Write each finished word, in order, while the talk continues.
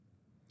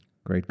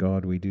Great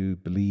God, we do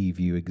believe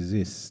you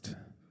exist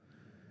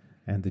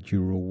and that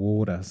you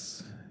reward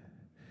us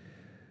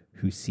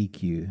who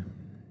seek you.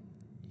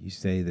 You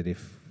say that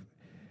if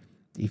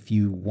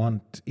we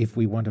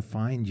want to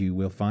find you,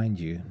 we'll find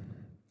you.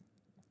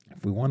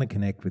 If we want to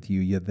connect with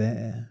you, you're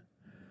there.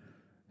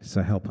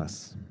 So help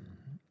us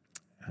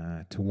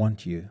to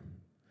want you.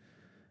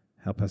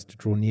 Help us to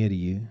draw near to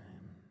you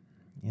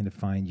and to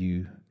find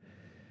you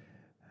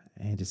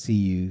and to see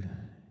you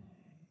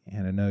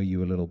and to know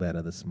you a little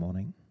better this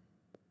morning.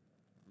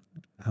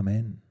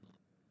 Amen.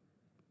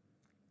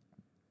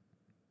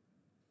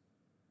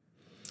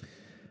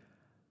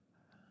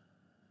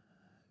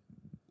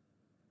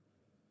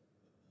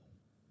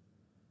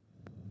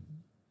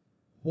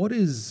 What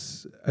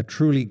is a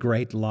truly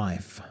great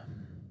life?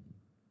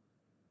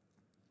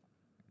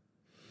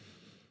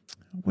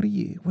 What do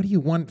you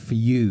want for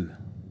you?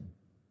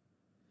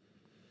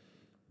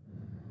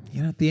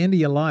 You know, at the end of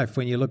your life,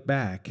 when you look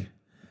back,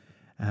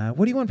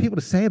 what do you want people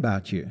to say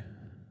about you?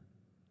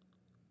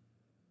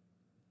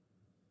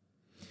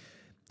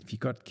 If you've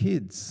got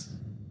kids,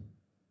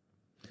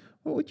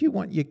 what would you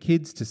want your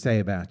kids to say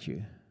about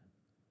you?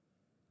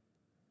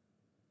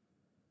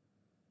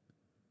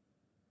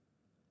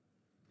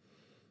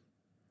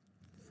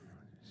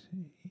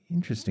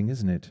 Interesting,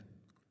 isn't it?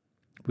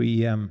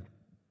 We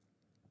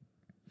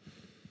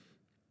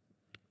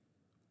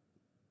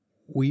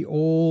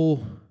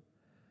all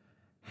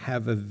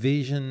have a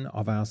vision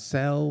of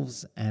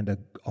ourselves and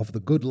of the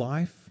good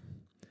life.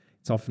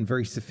 It's often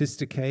very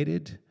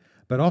sophisticated,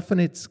 but often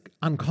it's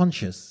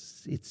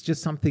unconscious. It's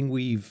just something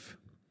we've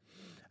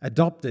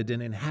adopted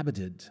and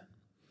inhabited.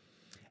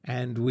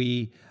 And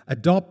we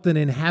adopt and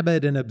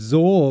inhabit and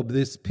absorb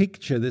this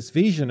picture, this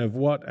vision of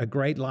what a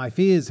great life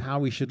is, how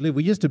we should live.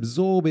 We just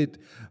absorb it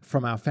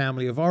from our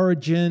family of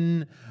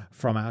origin,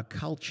 from our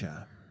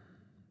culture.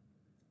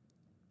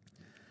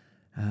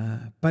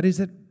 But is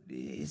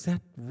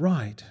that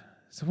right?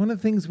 So one of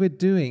the things we're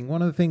doing,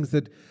 one of the things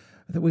that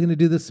we're going to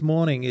do this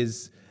morning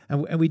is,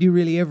 and we do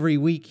really every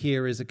week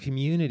here as a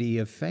community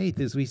of faith,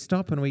 is we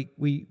stop and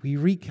we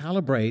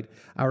recalibrate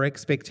our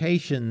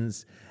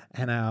expectations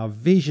and our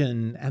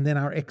vision and then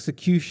our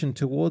execution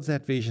towards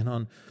that vision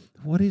on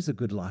what is a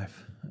good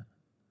life.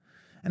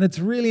 And it's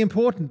really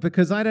important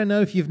because I don't know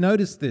if you've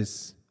noticed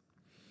this,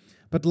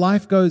 but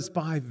life goes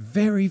by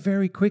very,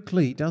 very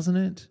quickly, doesn't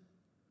it?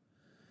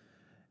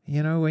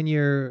 You know, when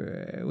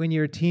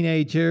you're a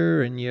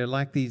teenager and you're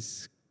like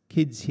these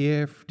kids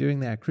here doing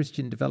their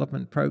Christian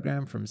development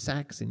program from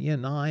Sachs in year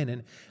 9,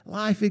 and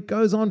life, it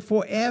goes on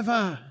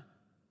forever.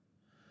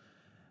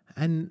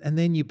 And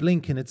then you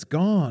blink and it's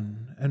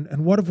gone.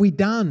 And what have we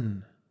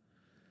done?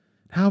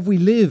 How have we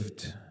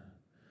lived?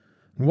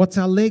 And what's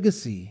our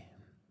legacy?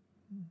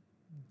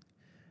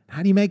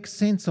 How do you make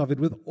sense of it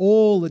with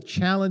all the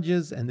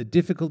challenges and the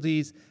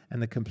difficulties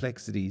and the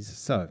complexities?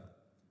 So,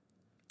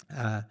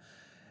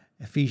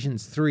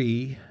 Ephesians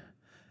 3,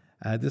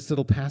 this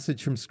little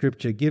passage from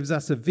Scripture gives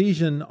us a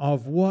vision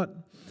of what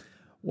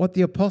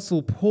the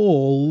Apostle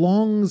Paul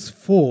longs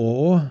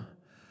for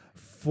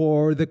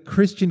the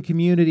Christian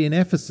community in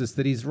Ephesus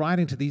that he's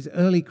writing to these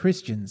early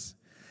Christians.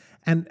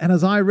 And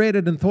as I read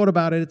it and thought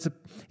about it,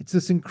 it's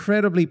this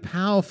incredibly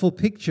powerful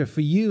picture for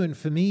you and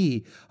for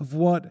me of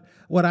what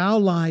our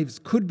lives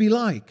could be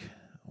like,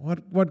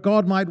 what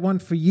God might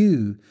want for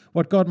you,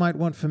 what God might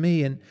want for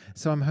me. And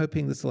so I'm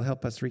hoping this will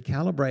help us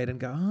recalibrate and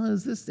go,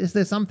 is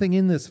there something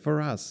in this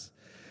for us?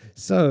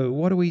 So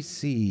what do we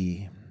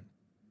see?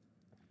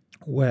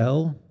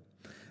 Well,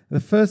 the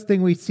first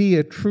thing we see,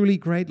 a truly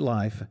great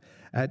life,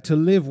 to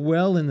live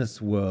well in this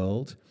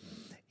world,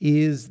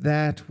 is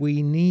that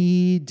we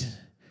need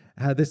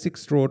this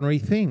extraordinary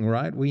thing,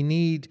 right? We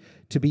need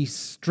to be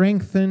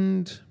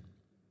strengthened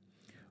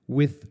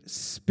with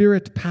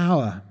spirit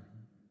power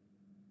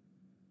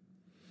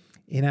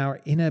in our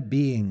inner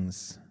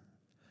beings.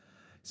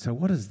 So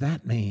what does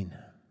that mean?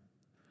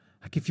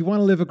 Like, if you want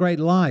to live a great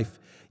life,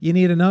 you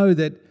need to know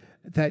that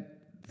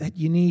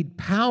you need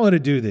power to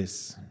do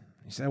this.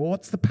 You say, well,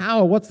 what's the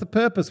power? What's the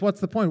purpose?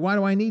 What's the point? Why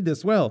do I need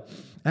this? Well,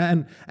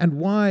 and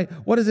why?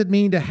 What does it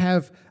mean to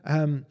have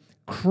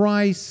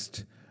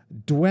Christ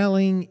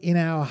dwelling in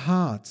our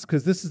hearts?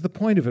 Because this is the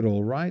point of it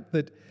all, right?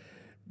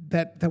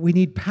 That we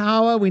need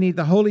power, we need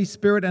the Holy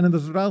Spirit, and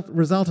the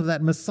result of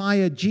that,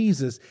 Messiah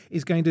Jesus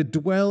is going to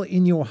dwell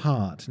in your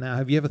heart. Now,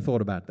 have you ever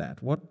thought about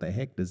that? What the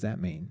heck does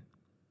that mean?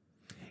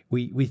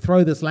 We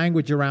throw this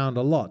language around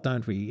a lot,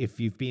 don't we? If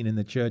you've been in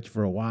the church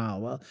for a while,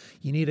 well,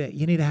 you need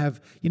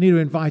to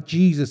invite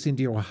Jesus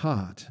into your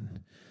heart.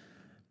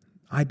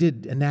 I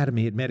did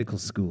anatomy at medical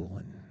school,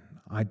 and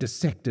I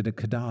dissected a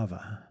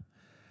cadaver.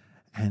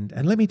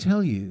 And let me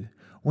tell you,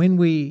 when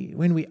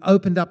we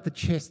opened up the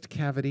chest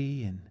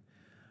cavity and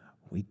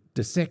we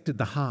dissected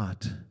the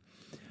heart,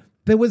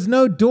 there was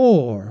no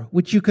door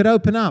which you could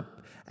open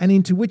up and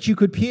into which you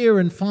could peer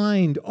and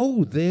find,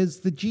 oh, there's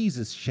the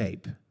Jesus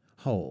shape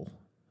hole.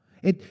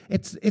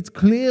 It's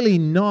clearly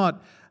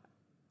not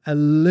a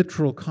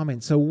literal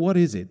comment. So what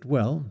is it?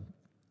 Well,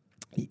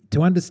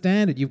 to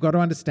understand it, you've got to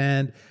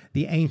understand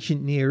the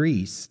ancient Near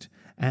East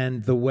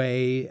and the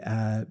way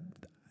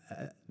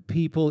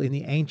people in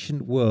the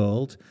ancient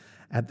world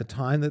at the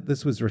time that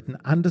this was written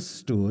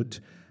understood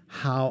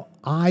how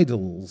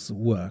idols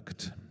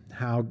worked,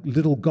 how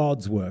little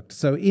gods worked.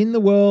 So in the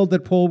world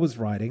that Paul was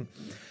writing,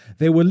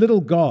 there were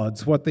little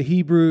gods. What the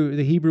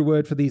Hebrew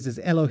word for these is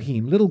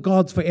Elohim, little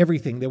gods for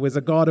everything. There was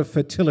a god of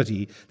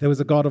fertility. There was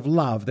a god of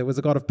love. There was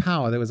a god of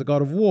power. There was a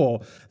god of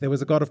war. There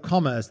was a god of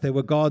commerce. There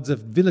were gods of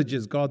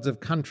villages, gods of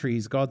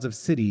countries, gods of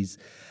cities.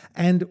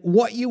 And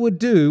what you would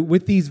do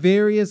with these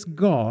various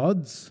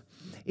gods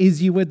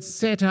is you would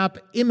set up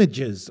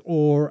images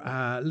or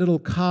little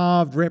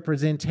carved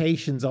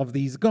representations of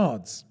these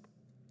gods.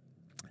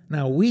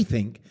 Now, we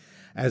think,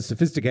 as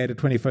sophisticated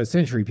 21st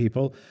century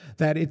people,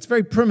 that it's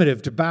very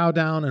primitive to bow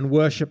down and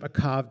worship a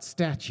carved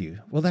statue.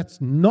 Well,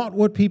 that's not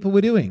what people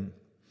were doing.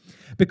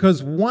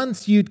 Because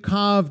once you'd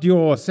carved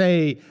your,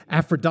 say,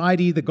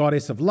 Aphrodite, the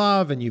goddess of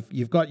love, and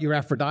you've got your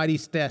Aphrodite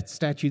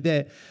statue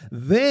there,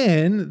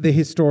 then, the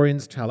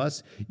historians tell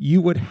us,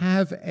 you would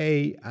have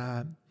a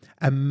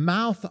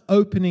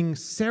mouth-opening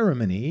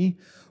ceremony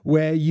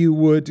where you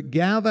would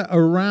gather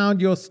around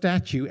your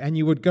statue and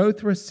you would go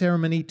through a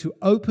ceremony to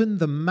open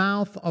the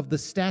mouth of the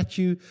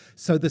statue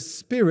so the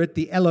spirit,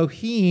 the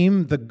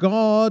Elohim, the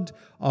god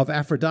of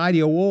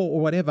Aphrodite or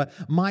whatever,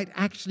 might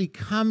actually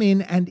come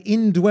in and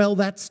indwell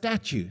that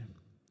statue.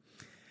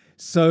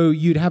 So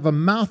you'd have a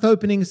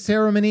mouth-opening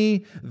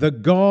ceremony, the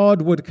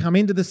god would come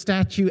into the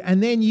statue,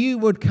 and then you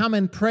would come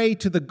and pray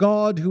to the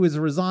god who is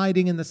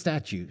residing in the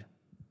statue.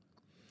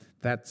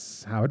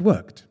 That's how it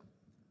worked.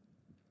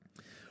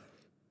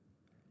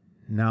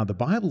 Now, the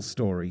Bible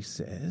story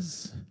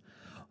says,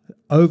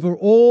 over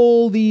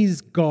all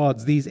these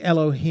gods, these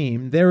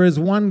Elohim, there is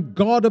one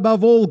God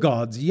above all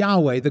gods,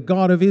 Yahweh, the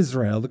God of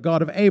Israel, the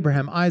God of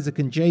Abraham, Isaac,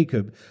 and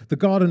Jacob, the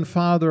God and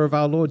Father of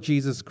our Lord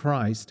Jesus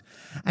Christ.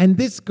 And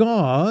this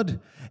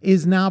God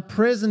is now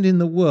present in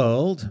the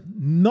world,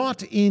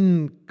 not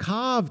in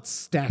carved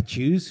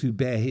statues who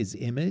bear his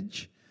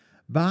image,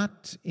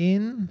 but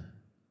in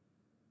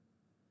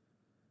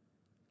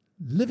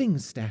living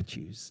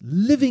statues,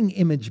 living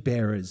image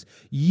bearers,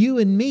 you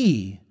and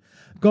me.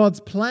 God's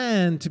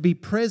plan to be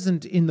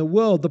present in the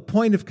world, the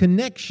point of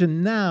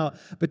connection now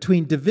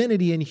between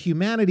divinity and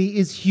humanity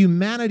is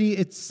humanity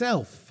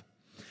itself.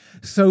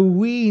 So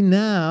we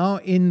now,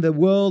 in the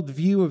world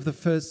view of the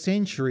first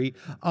century,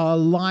 are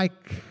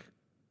like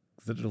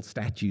the little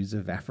statues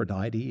of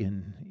Aphrodite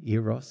and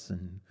Eros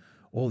and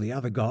all the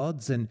other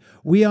gods, and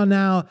we are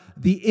now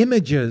the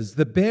images,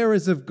 the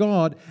bearers of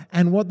God,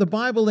 and what the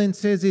Bible then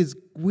says is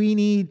we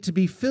need to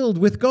be filled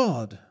with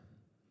God.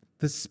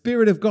 The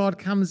Spirit of God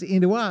comes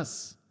into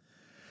us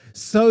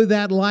so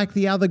that, like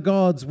the other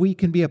gods, we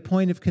can be a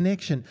point of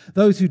connection.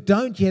 Those who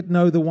don't yet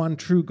know the one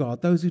true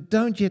God, those who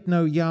don't yet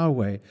know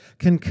Yahweh,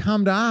 can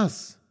come to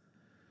us.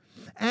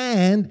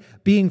 And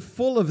being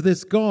full of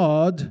this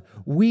God,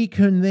 we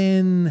can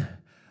then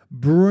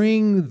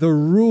bring the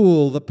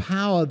rule, the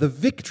power, the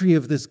victory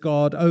of this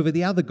God over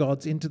the other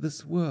gods into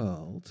this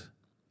world.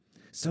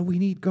 So we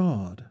need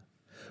God.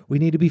 We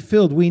need to be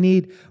filled. We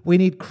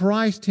need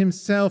Christ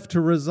himself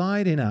to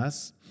reside in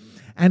us,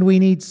 and we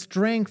need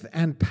strength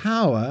and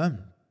power,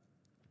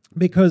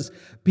 because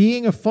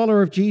being a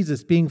follower of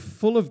Jesus, being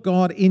full of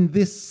God in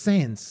this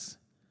sense,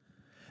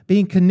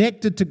 being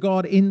connected to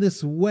God in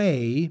this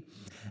way,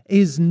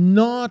 is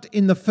not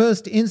in the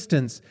first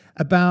instance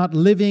about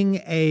living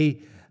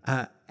a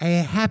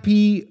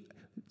happy,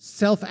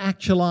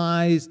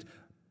 self-actualized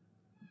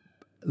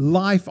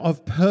life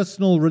of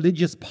personal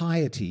religious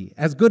piety,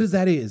 as good as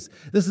that is.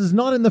 This is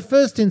not in the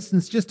first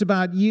instance just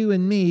about you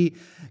and me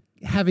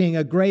having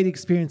a great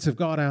experience of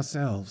God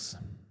ourselves.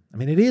 I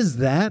mean, it is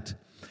that,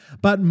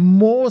 but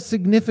more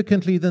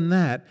significantly than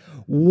that,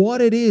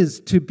 what it is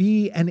to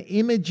be an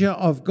imager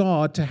of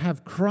God, to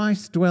have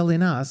Christ dwell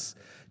in us,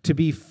 to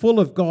be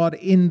full of God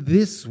in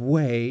this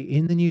way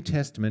in the New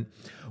Testament,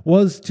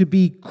 was to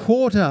be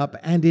caught up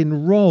and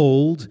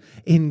enrolled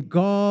in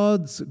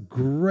God's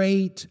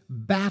great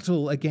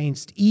battle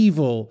against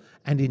evil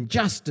and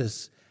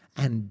injustice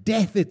and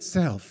death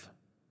itself.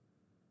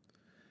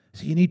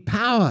 So you need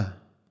power,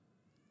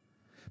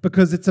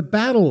 because it's a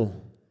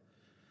battle.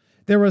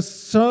 There are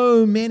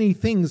so many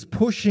things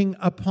pushing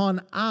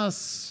upon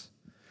us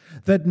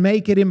that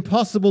make it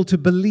impossible to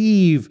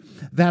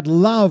believe that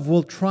love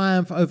will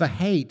triumph over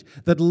hate,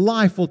 that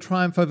life will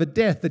triumph over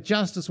death, that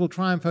justice will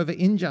triumph over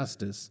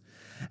injustice.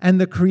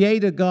 And the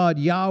Creator God,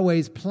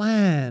 Yahweh's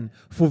plan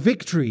for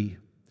victory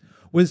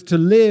was to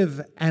live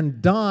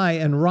and die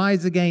and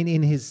rise again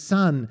in his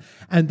Son,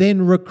 and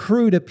then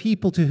recruit a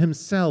people to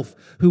himself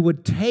who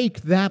would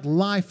take that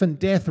life and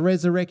death,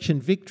 resurrection,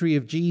 victory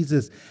of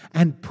Jesus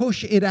and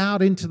push it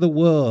out into the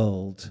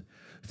world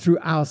through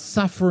our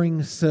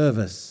suffering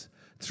service,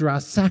 through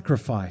our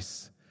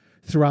sacrifice,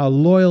 through our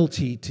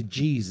loyalty to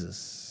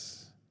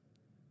Jesus.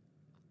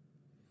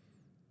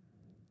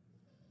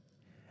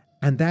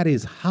 And that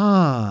is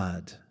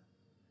hard,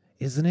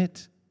 isn't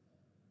it?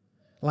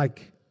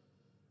 Like,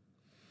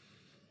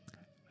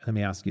 let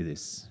me ask you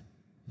this.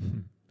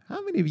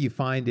 How many of you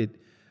find it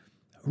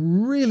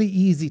really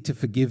easy to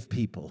forgive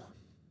people?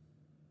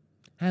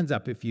 Hands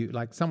up if you,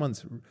 like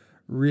someone's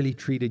really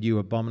treated you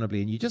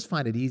abominably and you just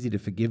find it easy to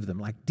forgive them,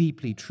 like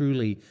deeply,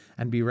 truly,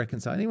 and be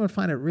reconciled. Anyone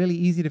find it really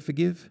easy to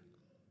forgive?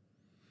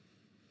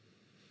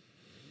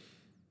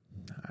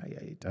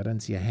 I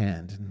don't see a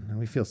hand. And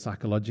we feel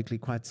psychologically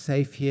quite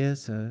safe here,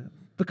 so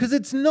because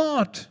it's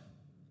not.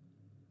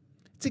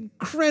 It's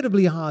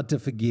incredibly hard to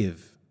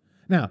forgive.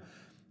 Now,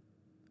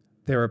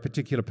 there are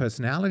particular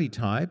personality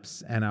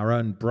types, and our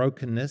own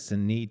brokenness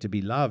and need to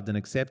be loved and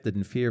accepted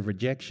and fear of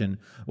rejection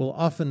will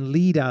often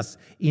lead us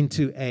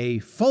into a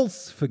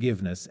false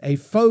forgiveness, a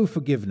faux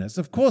forgiveness.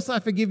 Of course I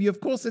forgive you.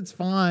 Of course it's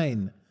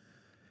fine.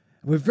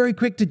 We're very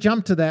quick to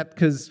jump to that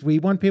because we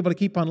want people to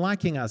keep on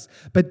liking us.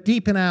 But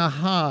deep in our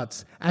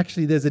hearts,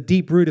 actually, there's a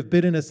deep root of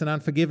bitterness and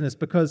unforgiveness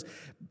because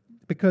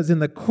in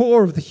the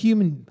core of the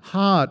human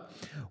heart,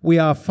 we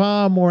are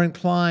far more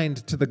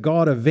inclined to the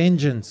God of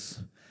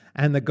vengeance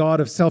and the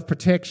God of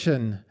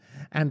self-protection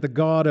and the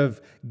God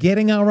of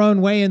getting our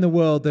own way in the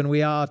world than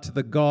we are to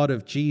the God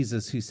of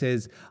Jesus, who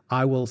says,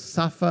 I will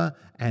suffer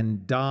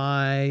and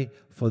die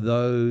for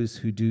those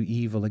who do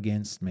evil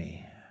against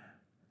me.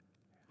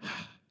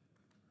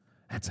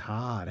 That's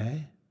hard, eh?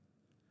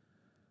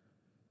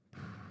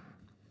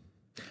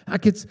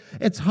 Like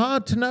it's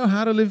hard to know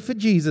how to live for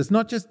Jesus,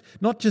 not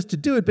just to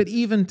do it, but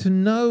even to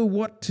know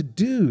what to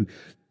do.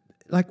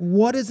 Like,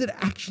 what does it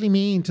actually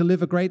mean to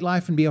live a great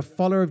life and be a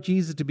follower of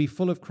Jesus, to be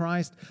full of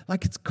Christ?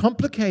 Like, it's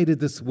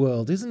complicated, this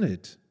world, isn't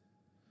it?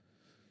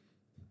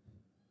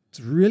 It's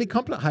really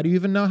complicated. How do you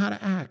even know how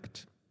to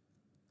act?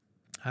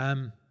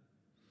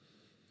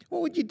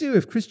 What would you do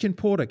if Christian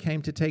Porter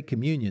came to take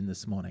communion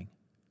this morning?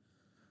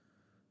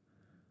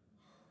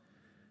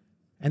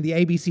 And the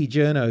ABC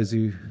journos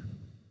who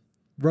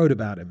wrote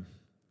about him.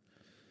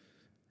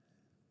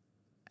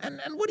 And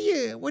what do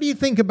you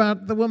think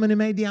about the woman who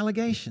made the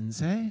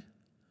allegations, eh?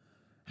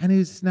 And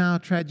who's now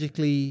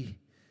tragically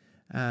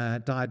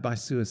died by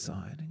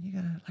suicide? And you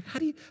go, like, how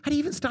do you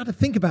even start to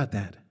think about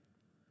that?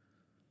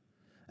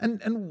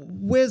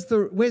 And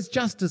where's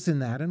justice in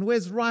that? And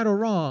where's right or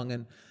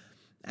wrong?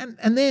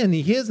 And then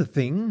here's the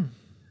thing: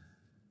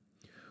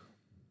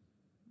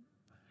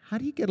 how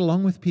do you get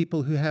along with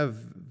people who have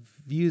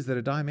views that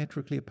are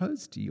diametrically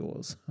opposed to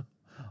yours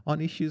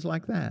on issues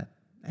like that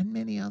and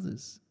many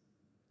others?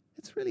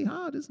 It's really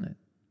hard, isn't it?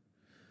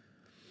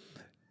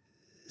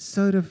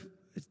 So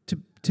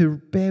to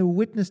bear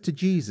witness to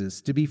Jesus,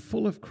 to be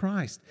full of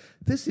Christ,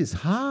 this is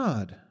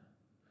hard.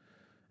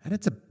 And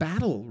it's a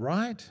battle,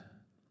 right?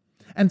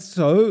 And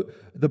so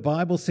the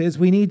Bible says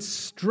we need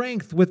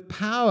strength with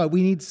power.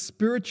 We need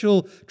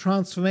spiritual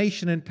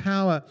transformation and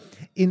power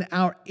in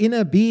our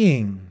inner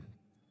being.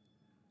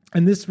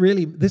 And this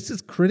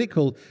is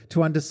critical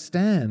to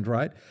understand,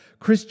 right?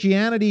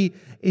 Christianity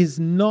is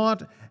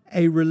not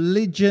a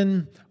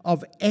religion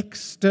of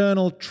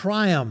external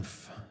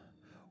triumph.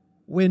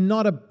 We're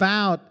not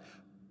about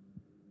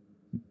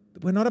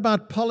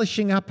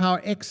polishing up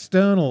our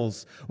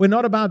externals. We're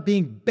not about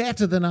being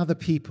better than other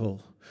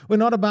people. We're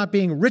not about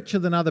being richer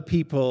than other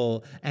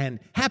people and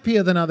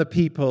happier than other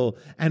people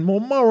and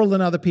more moral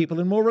than other people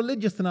and more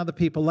religious than other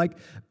people. Like,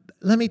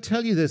 let me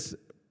tell you this.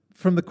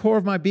 From the core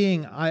of my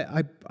being,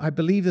 I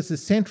believe this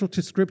is central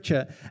to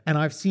Scripture, and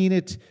I've seen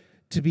it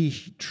to be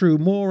true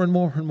more and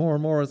more and more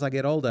and more as I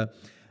get older.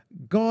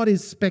 God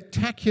is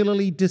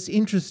spectacularly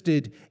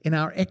disinterested in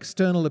our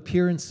external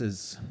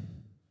appearances.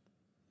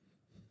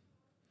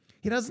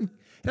 He doesn't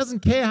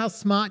care how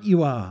smart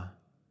you are.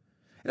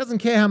 He doesn't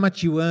care how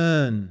much you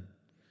earn.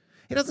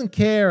 He doesn't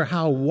care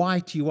how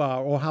white you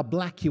are or how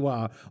black you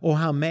are or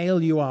how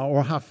male you are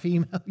or how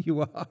female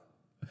you are.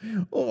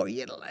 Or,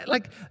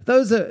 like,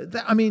 those are,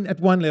 I mean,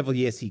 at one level,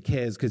 yes, he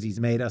cares because he's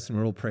made us and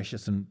we're all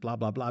precious and blah,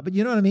 blah, blah. But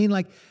you know what I mean?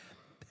 Like,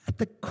 at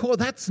the core,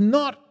 that's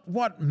not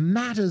what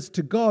matters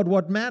to God.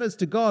 What matters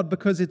to God,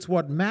 because it's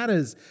what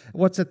matters,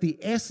 what's at the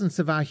essence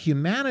of our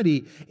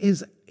humanity,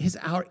 is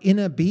our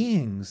inner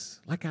beings,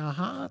 like our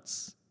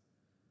hearts.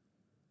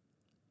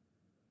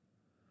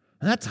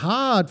 And that's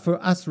hard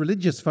for us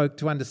religious folk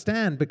to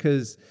understand,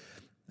 because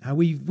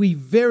we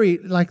very,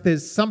 like,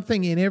 there's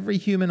something in every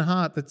human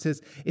heart that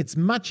says it's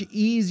much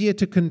easier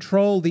to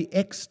control the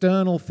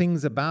external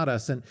things about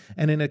us. And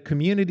in a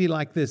community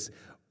like this,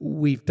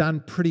 we've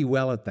done pretty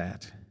well at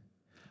that.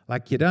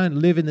 Like, you don't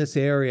live in this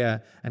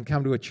area and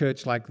come to a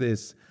church like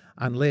this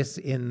unless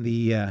in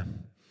the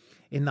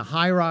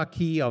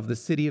hierarchy of the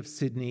city of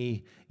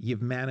Sydney,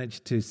 you've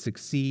managed to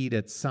succeed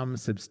at some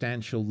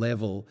substantial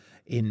level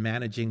in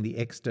managing the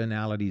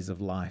externalities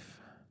of life.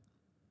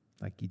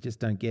 Like, you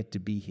just don't get to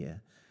be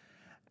here.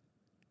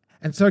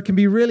 And so it can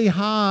be really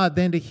hard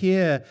then to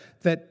hear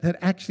that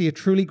actually a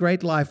truly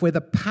great life, where the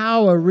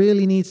power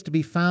really needs to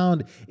be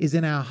found, is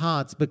in our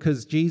hearts,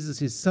 because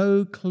Jesus is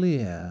so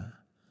clear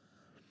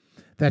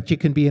that you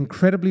can be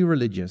incredibly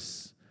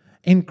religious,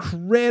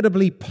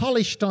 incredibly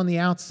polished on the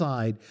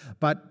outside,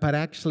 but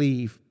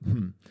actually,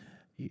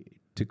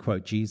 to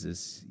quote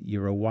Jesus,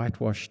 you're a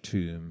whitewashed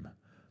tomb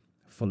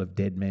full of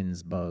dead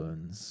men's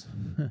bones.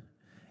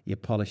 You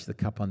polish the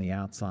cup on the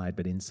outside,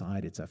 but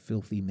inside it's a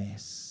filthy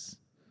mess.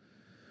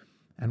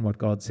 And what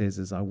God says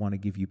is, I want to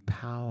give you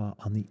power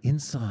on the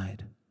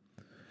inside,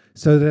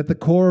 so that at the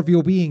core of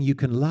your being, you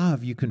can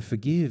love, you can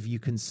forgive, you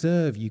can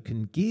serve, you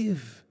can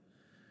give.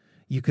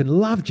 You can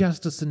love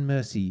justice and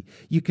mercy.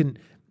 You can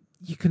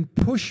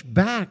push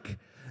back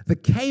the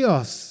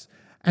chaos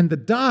and the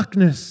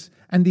darkness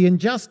and the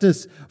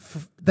injustice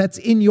that's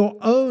in your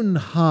own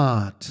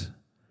heart.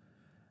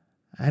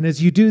 And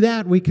as you do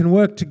that, we can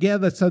work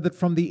together so that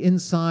from the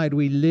inside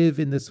we live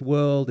in this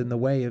world in the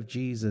way of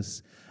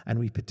Jesus, and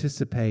we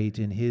participate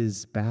in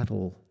his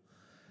battle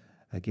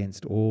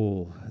against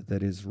all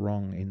that is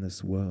wrong in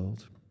this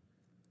world.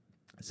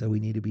 So we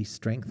need to be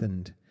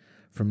strengthened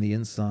from the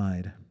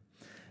inside,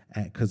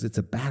 because it's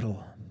a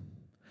battle.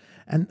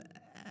 And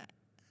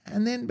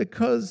then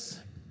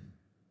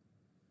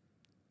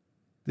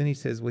then he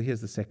says, well,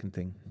 here's the second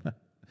thing.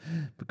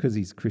 Because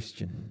he's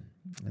Christian.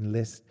 And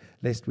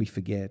lest we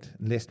forget,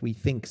 lest we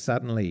think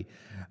suddenly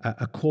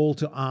a call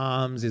to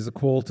arms is a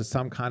call to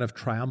some kind of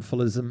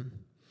triumphalism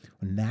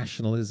or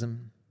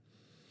nationalism.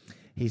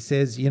 He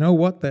says, you know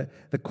what? The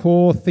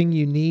core thing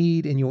you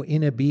need in your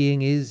inner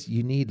being is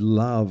you need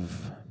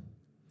love.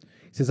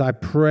 He says, I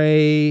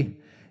pray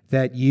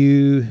that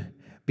you,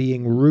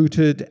 being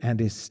rooted and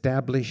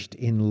established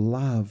in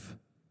love.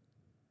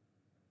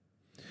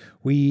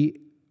 We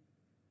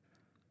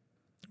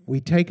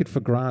take it for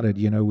granted,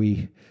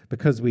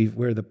 because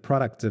we're the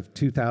product of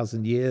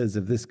 2,000 years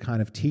of this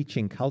kind of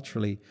teaching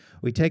culturally.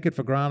 We take it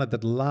for granted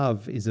that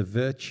love is a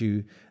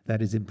virtue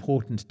that is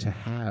important to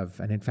have,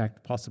 and in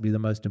fact, possibly the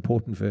most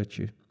important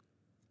virtue.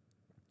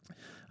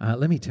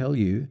 Let me tell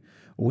you,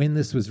 when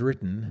this was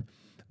written,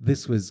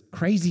 this was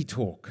crazy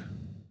talk.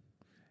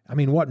 I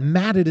mean, what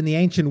mattered in the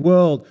ancient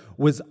world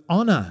was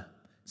honor,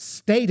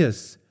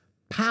 status,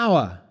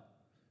 power,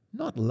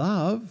 not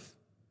love.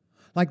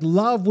 Like,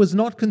 love was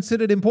not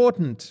considered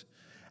important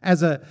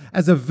as a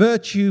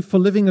virtue for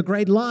living a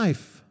great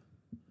life.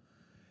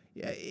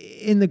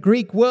 In the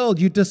Greek world,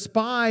 you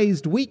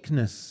despised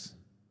weakness,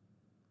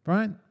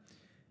 right?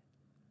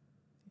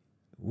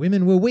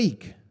 Women were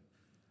weak,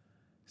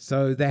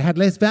 so they had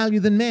less value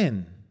than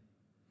men.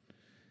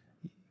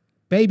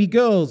 Baby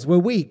girls were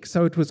weak,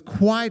 so it was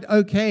quite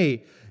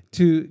okay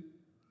to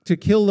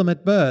kill them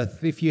at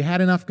birth if you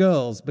had enough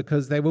girls,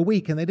 because they were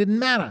weak and they didn't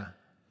matter,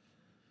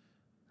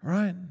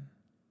 right?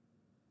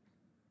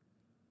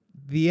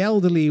 The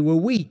elderly were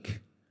weak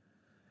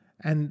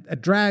and a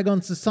drag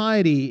on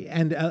society,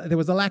 and there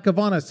was a lack of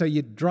honor, so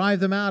you'd drive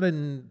them out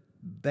and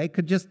they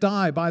could just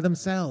die by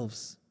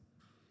themselves.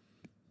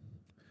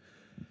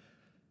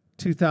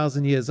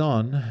 2,000 years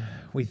on,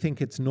 we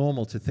think it's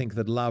normal to think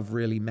that love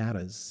really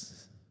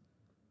matters,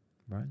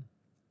 right?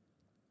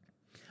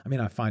 I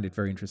mean, I find it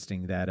very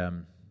interesting that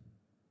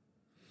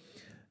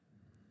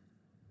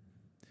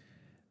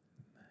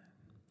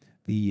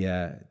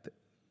the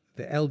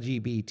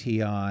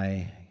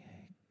LGBTIQ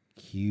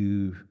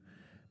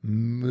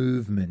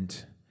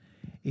movement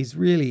is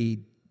really,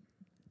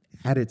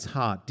 at its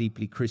heart,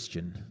 deeply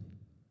Christian. Have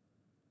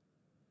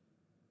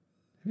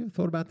you ever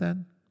thought about that?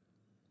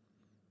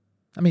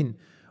 I mean,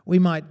 we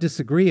might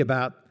disagree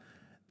about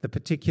the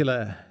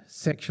particular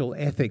sexual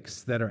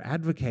ethics that are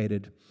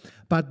advocated,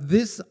 but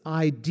this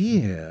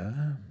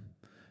idea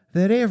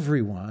that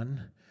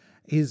everyone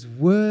is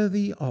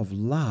worthy of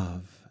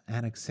love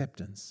and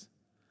acceptance,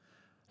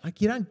 like,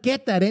 you don't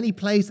get that any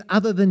place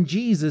other than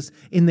Jesus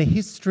in the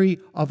history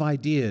of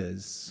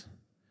ideas.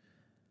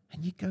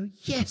 And you go,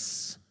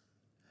 yes,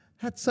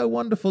 that's so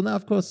wonderful. Now,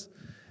 of course,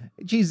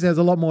 Jesus has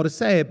a lot more to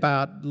say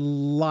about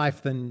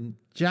life than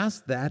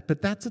just that,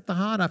 but that's at the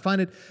heart. I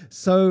find it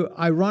so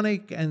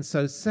ironic and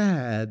so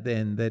sad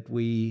then that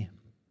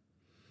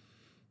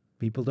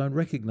people don't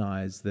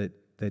recognize that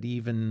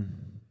even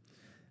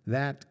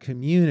that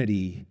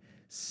community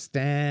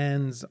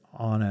stands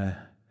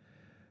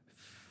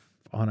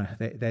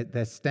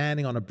they're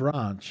standing on a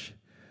branch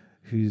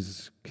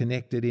who's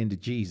connected into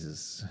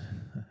Jesus,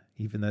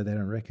 even though they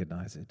don't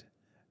recognize it,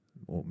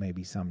 or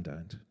maybe some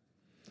don't.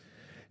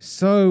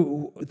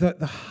 So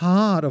the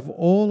heart of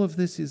all of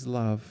this is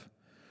love,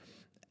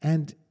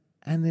 and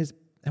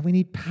we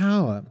need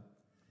power,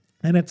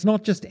 and it's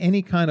not just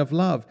any kind of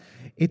love;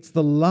 it's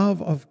the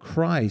love of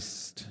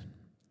Christ.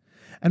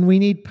 And we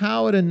need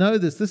power to know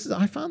this.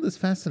 I found this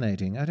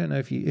fascinating. I don't know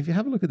if you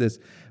have a look at this.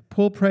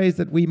 Paul prays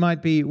that we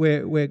might be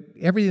where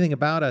everything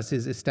about us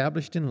is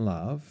established in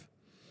love.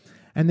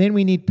 And then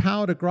we need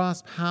power to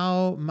grasp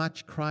how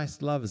much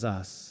Christ loves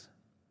us.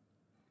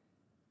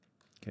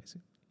 Okay, so,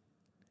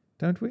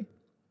 don't we?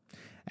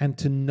 And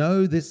to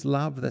know this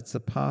love that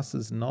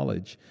surpasses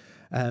knowledge.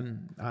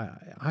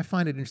 I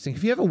find it interesting.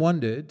 Have you ever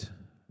wondered,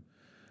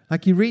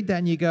 like you read that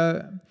and you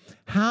go,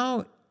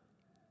 how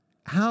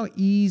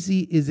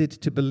easy is it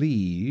to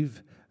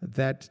believe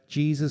that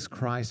Jesus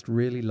Christ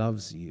really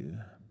loves you?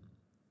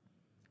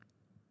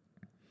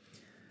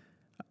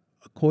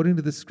 According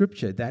to the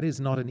Scripture, that is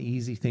not an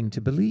easy thing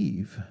to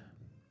believe.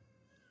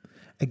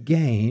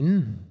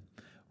 Again,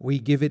 we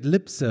give it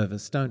lip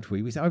service, don't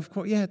we? We say, of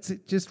course, yeah,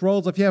 it just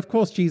rolls off. Yeah, of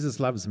course Jesus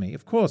loves me.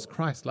 Of course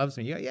Christ loves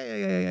me.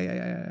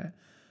 Yeah.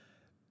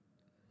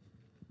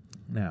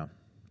 Now,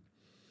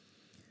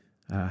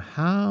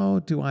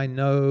 how do I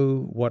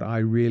know what I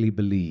really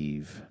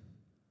believe?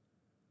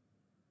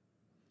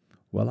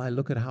 Well, I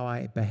look at how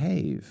I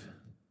behave.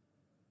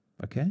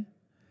 Okay?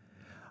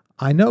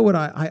 I know what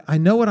I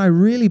know what I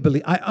really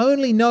believe. I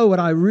only know what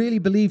I really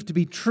believe to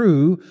be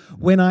true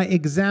when I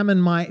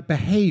examine my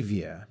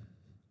behavior.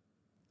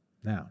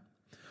 Now,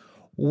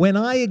 when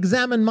I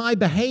examine my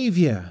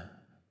behavior,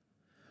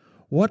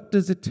 what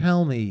does it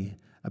tell me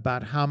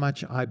about how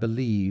much I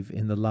believe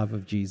in the love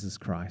of Jesus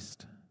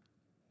Christ?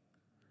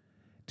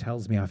 It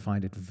tells me I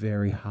find it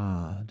very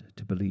hard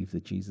to believe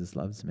that Jesus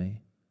loves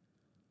me.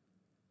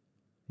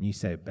 And you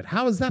say, but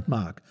how is that,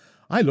 Mark?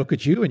 I look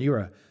at you and you're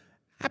an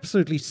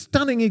absolutely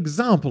stunning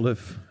example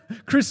of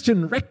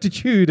Christian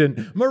rectitude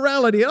and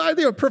morality.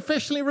 You're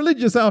professionally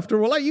religious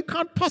after all. You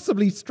can't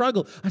possibly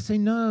struggle. I say,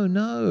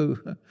 no.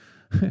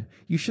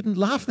 You shouldn't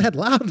laugh that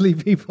loudly,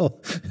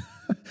 people.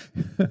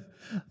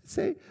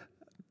 Say,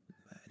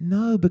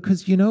 no,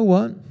 because you know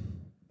what?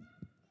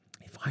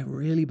 If I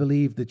really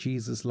believed that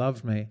Jesus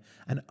loved me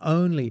and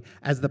only,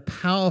 as the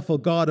powerful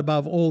God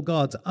above all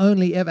gods,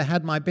 only ever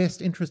had my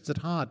best interests at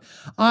heart,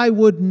 I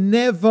would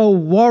never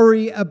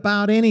worry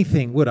about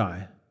anything, would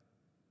I?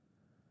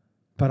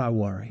 But I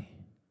worry.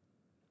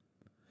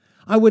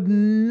 I would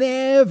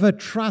never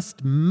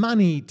trust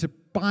money to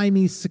buy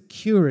me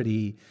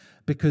security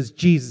because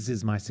Jesus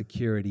is my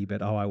security,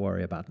 but I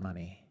worry about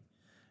money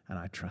and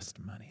I trust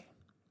money.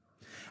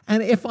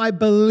 And if I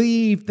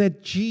believed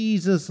that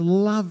Jesus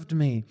loved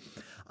me,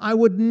 I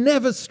would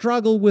never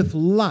struggle with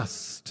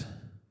lust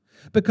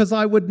because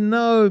I would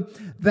know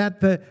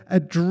that the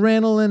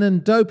adrenaline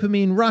and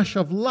dopamine rush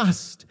of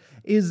lust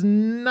is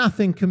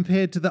nothing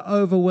compared to the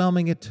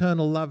overwhelming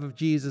eternal love of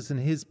Jesus and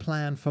his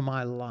plan for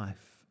my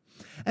life.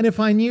 And if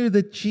I knew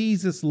that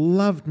Jesus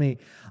loved me,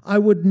 I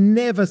would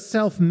never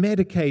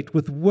self-medicate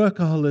with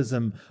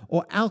workaholism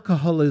or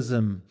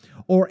alcoholism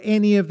or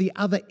any of the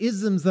other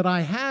isms that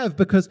I have,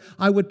 because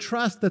I would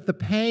trust that the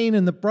pain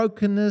and the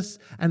brokenness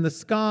and the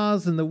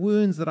scars and the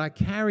wounds that I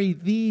carry,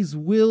 these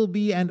will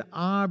be and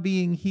are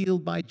being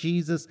healed by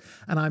Jesus,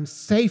 and I'm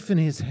safe in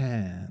his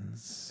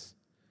hands.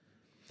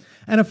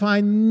 And if I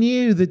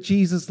knew that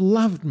Jesus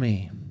loved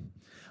me,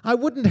 I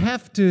wouldn't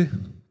have to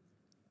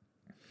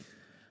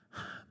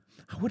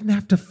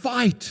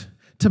fight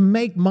to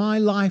make my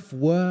life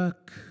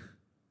work.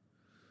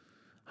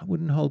 I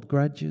wouldn't hold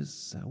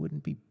grudges. I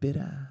wouldn't be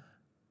bitter.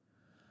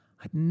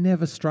 I'd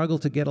never struggle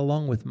to get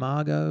along with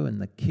Margot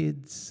and the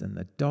kids and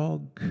the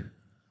dog.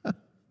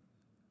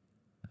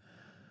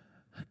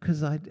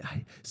 Because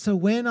so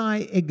when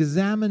I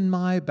examine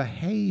my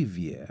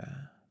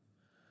behavior,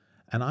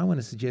 and I want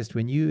to suggest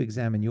when you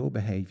examine your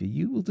behavior,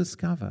 you will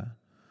discover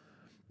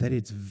that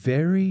it's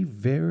very,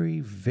 very,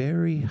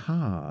 very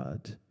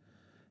hard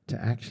to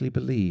actually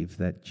believe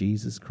that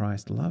Jesus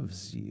Christ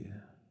loves you.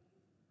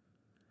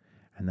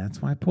 And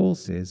that's why Paul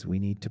says we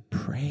need to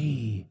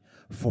pray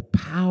for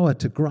power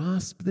to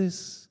grasp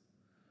this.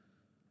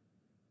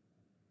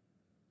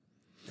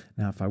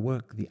 Now, if I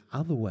work the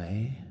other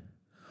way,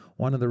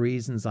 one of the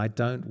reasons I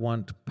don't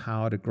want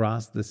power to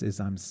grasp this is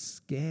I'm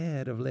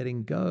scared of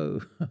letting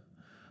go.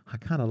 I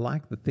kind of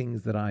like the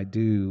things that I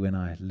do when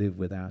I live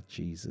without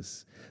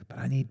Jesus, but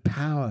I need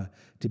power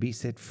to be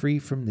set free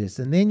from this.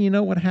 And then you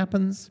know what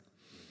happens?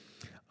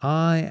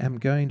 I am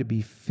going to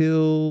be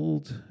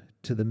filled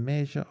to the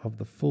measure of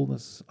the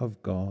fullness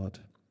of God.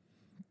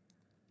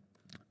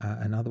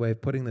 Another way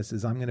of putting this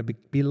is I'm going to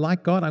be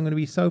like God. I'm going to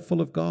be so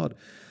full of God.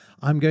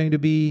 I'm going to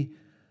be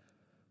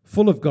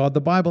full of God.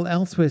 The Bible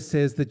elsewhere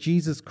says that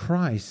Jesus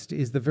Christ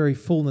is the very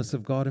fullness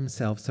of God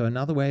himself. So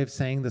another way of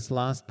saying this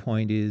last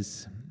point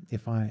is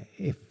if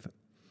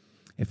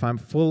I'm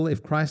full,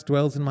 if Christ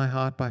dwells in my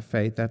heart by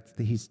faith,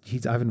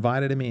 I've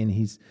invited him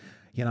in.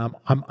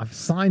 I've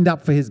signed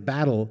up for his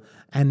battle,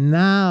 and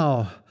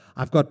now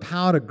I've got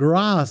power to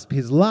grasp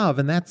his love,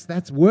 and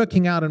that's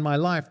working out in my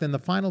life. Then the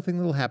final thing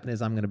that will happen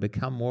is I'm going to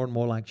become more and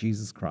more like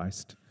Jesus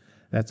Christ.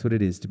 That's what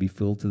it is to be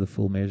filled to the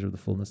full measure of the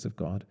fullness of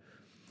God.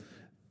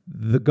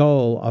 The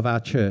goal of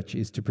our church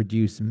is to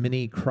produce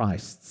mini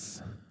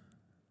Christs.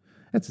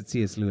 That's what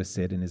C.S. Lewis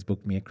said in his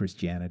book, Mere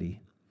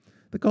Christianity.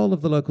 The goal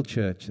of the local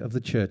church, of the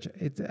church,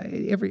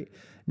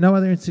 no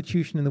other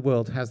institution in the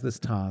world has this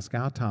task.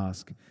 Our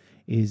task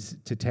is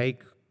to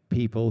take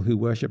people who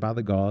worship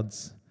other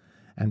gods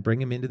and bring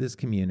them into this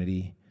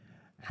community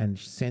and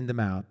send them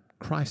out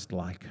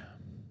Christ-like,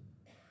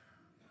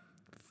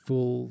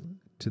 full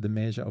to the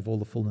measure of all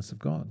the fullness of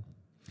God.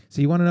 So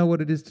you want to know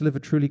what it is to live a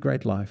truly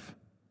great life?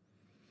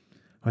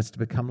 Well, it's to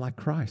become like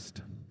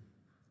Christ.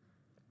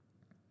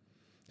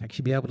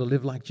 Actually be able to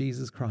live like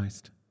Jesus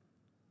Christ.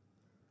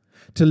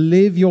 To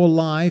live your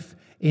life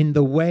in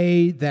the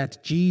way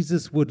that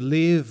Jesus would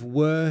live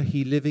were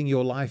he living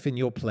your life in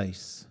your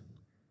place.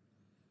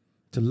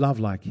 To love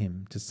like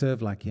him, to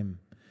serve like him,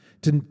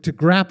 to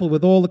grapple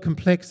with all the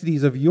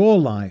complexities of your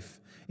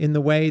life in the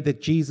way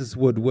that Jesus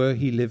would were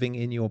he living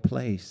in your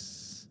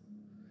place.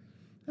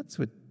 That's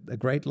what a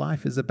great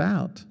life is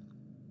about.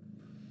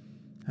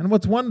 And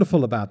what's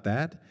wonderful about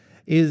that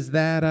is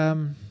that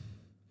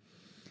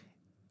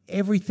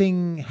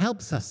everything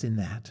helps us in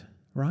that,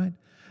 right?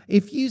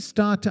 If you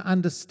start to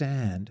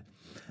understand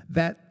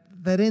that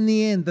in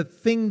the end, the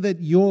thing that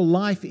your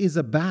life is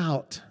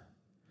about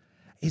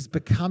is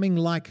becoming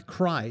like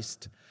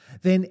Christ,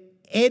 then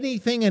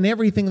anything and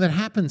everything that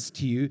happens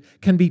to you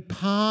can be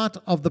part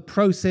of the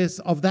process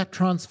of that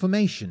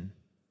transformation.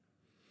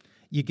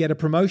 You get a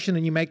promotion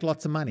and you make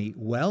lots of money.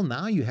 Well,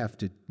 now you have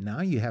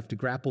to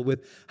grapple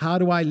with, how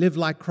do I live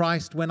like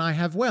Christ when I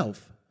have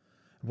wealth?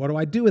 What do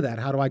I do with that?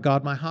 How do I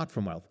guard my heart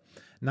from wealth?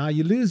 Now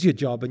you lose your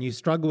job and you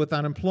struggle with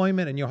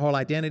unemployment and your whole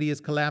identity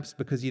has collapsed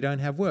because you don't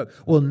have work.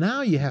 Well,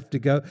 now you have to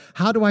go,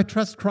 how do I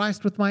trust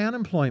Christ with my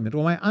unemployment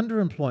or my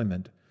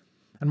underemployment?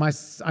 And my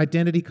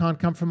identity can't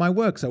come from my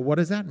work. So what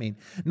does that mean?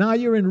 Now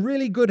you're in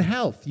really good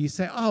health. You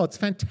say, oh, it's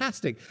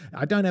fantastic.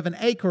 I don't have an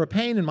ache or a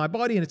pain in my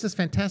body, and it's just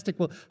fantastic.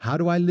 Well, how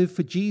do I live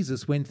for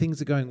Jesus when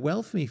things are going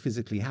well for me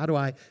physically? How do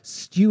I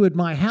steward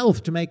my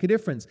health to make a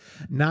difference?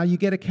 Now you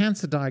get a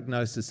cancer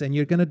diagnosis, and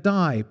you're going to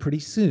die pretty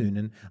soon.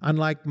 And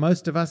unlike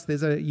most of us,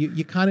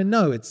 you kind of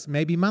know it's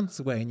maybe months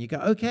away, and you go,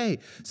 okay,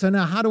 so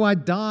now how do I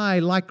die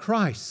like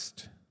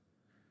Christ?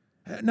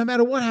 No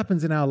matter what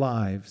happens in our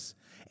lives,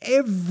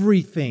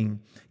 everything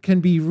can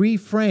be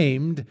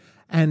reframed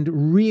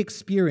and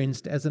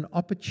re-experienced as an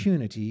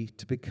opportunity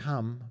to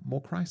become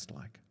more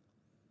Christ-like.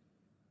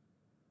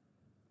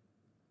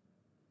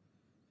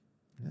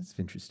 That's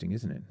interesting,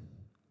 isn't it?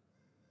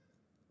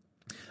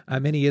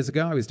 Many years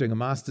ago, I was doing a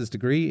master's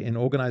degree in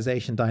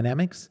organization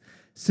dynamics,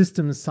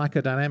 systems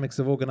psychodynamics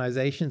of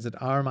organizations at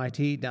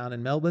RMIT down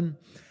in Melbourne.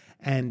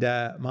 And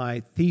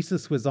my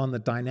thesis was on the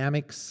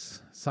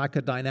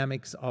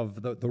psychodynamics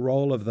of the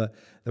role of the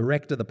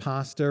rector, the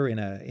pastor in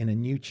a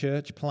new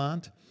church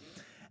plant.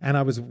 And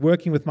I was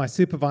working with my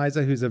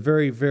supervisor, who's a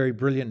very, very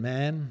brilliant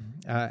man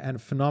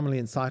and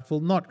phenomenally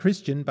insightful, not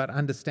Christian, but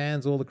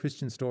understands all the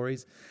Christian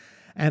stories.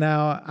 And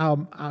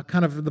our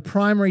kind of the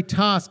primary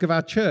task of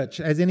our church,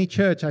 as any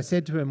church, I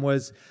said to him,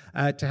 was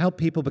to help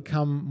people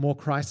become more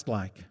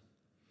Christ-like.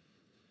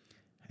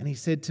 And he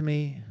said to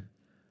me,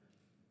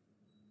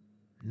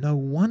 no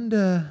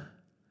wonder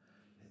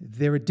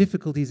there are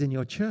difficulties in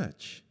your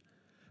church,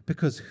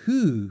 because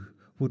who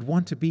would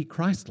want to be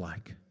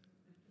Christ-like?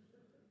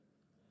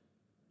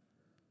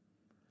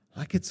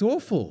 Like, it's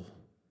awful.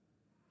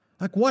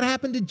 Like, what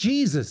happened to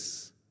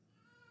Jesus?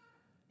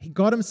 He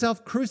got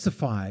himself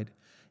crucified.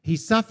 He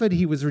suffered,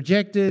 he was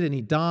rejected, and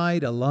he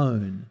died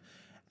alone.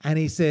 And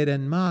he said,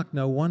 and Mark,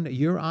 no wonder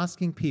you're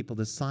asking people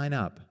to sign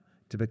up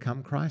to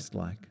become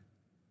Christ-like.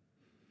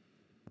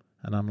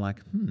 And I'm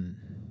like,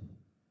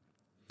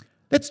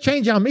 let's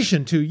change our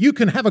mission to, you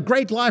can have a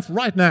great life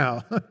right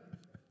now.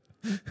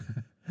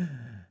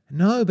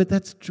 No,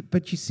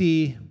 but you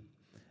see,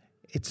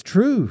 it's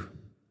true.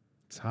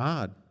 It's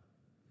hard.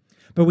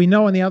 But we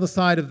know on the other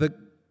side of the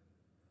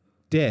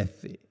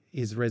death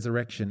is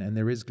resurrection, and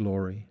there is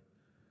glory.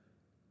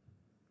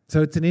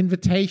 So it's an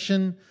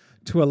invitation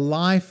to a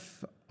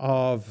life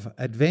of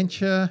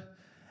adventure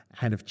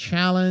and of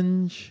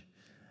challenge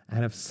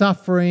and of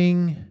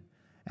suffering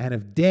and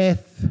of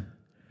death,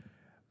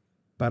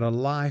 but a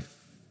life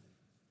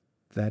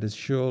that is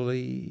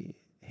surely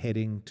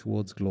heading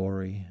towards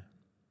glory.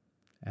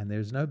 And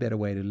there's no better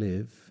way to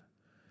live,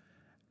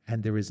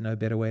 and there is no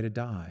better way to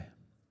die.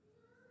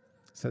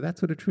 So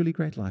that's what a truly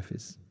great life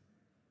is.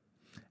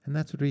 And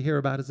that's what we hear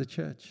about as a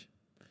church.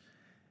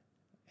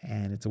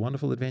 And it's a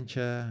wonderful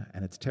adventure,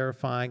 and it's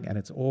terrifying, and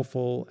it's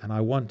awful, and I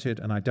want it,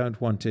 and I don't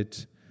want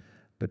it,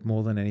 but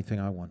more than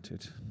anything, I want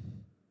it.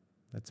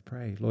 Let's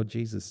pray. Lord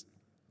Jesus,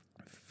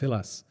 fill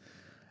us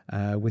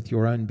with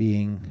your own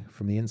being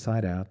from the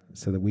inside out,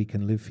 so that we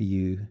can live for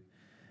you,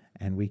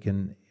 and we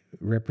can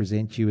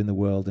represent you in the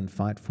world and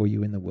fight for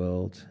you in the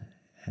world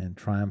and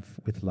triumph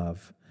with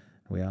love.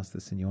 We ask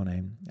this in your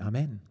name.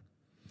 Amen.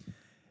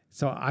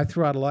 So I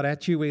threw out a lot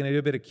at you. We're going to do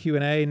a bit of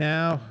Q&A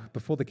now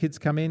before the kids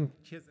come in.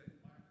 Cheers.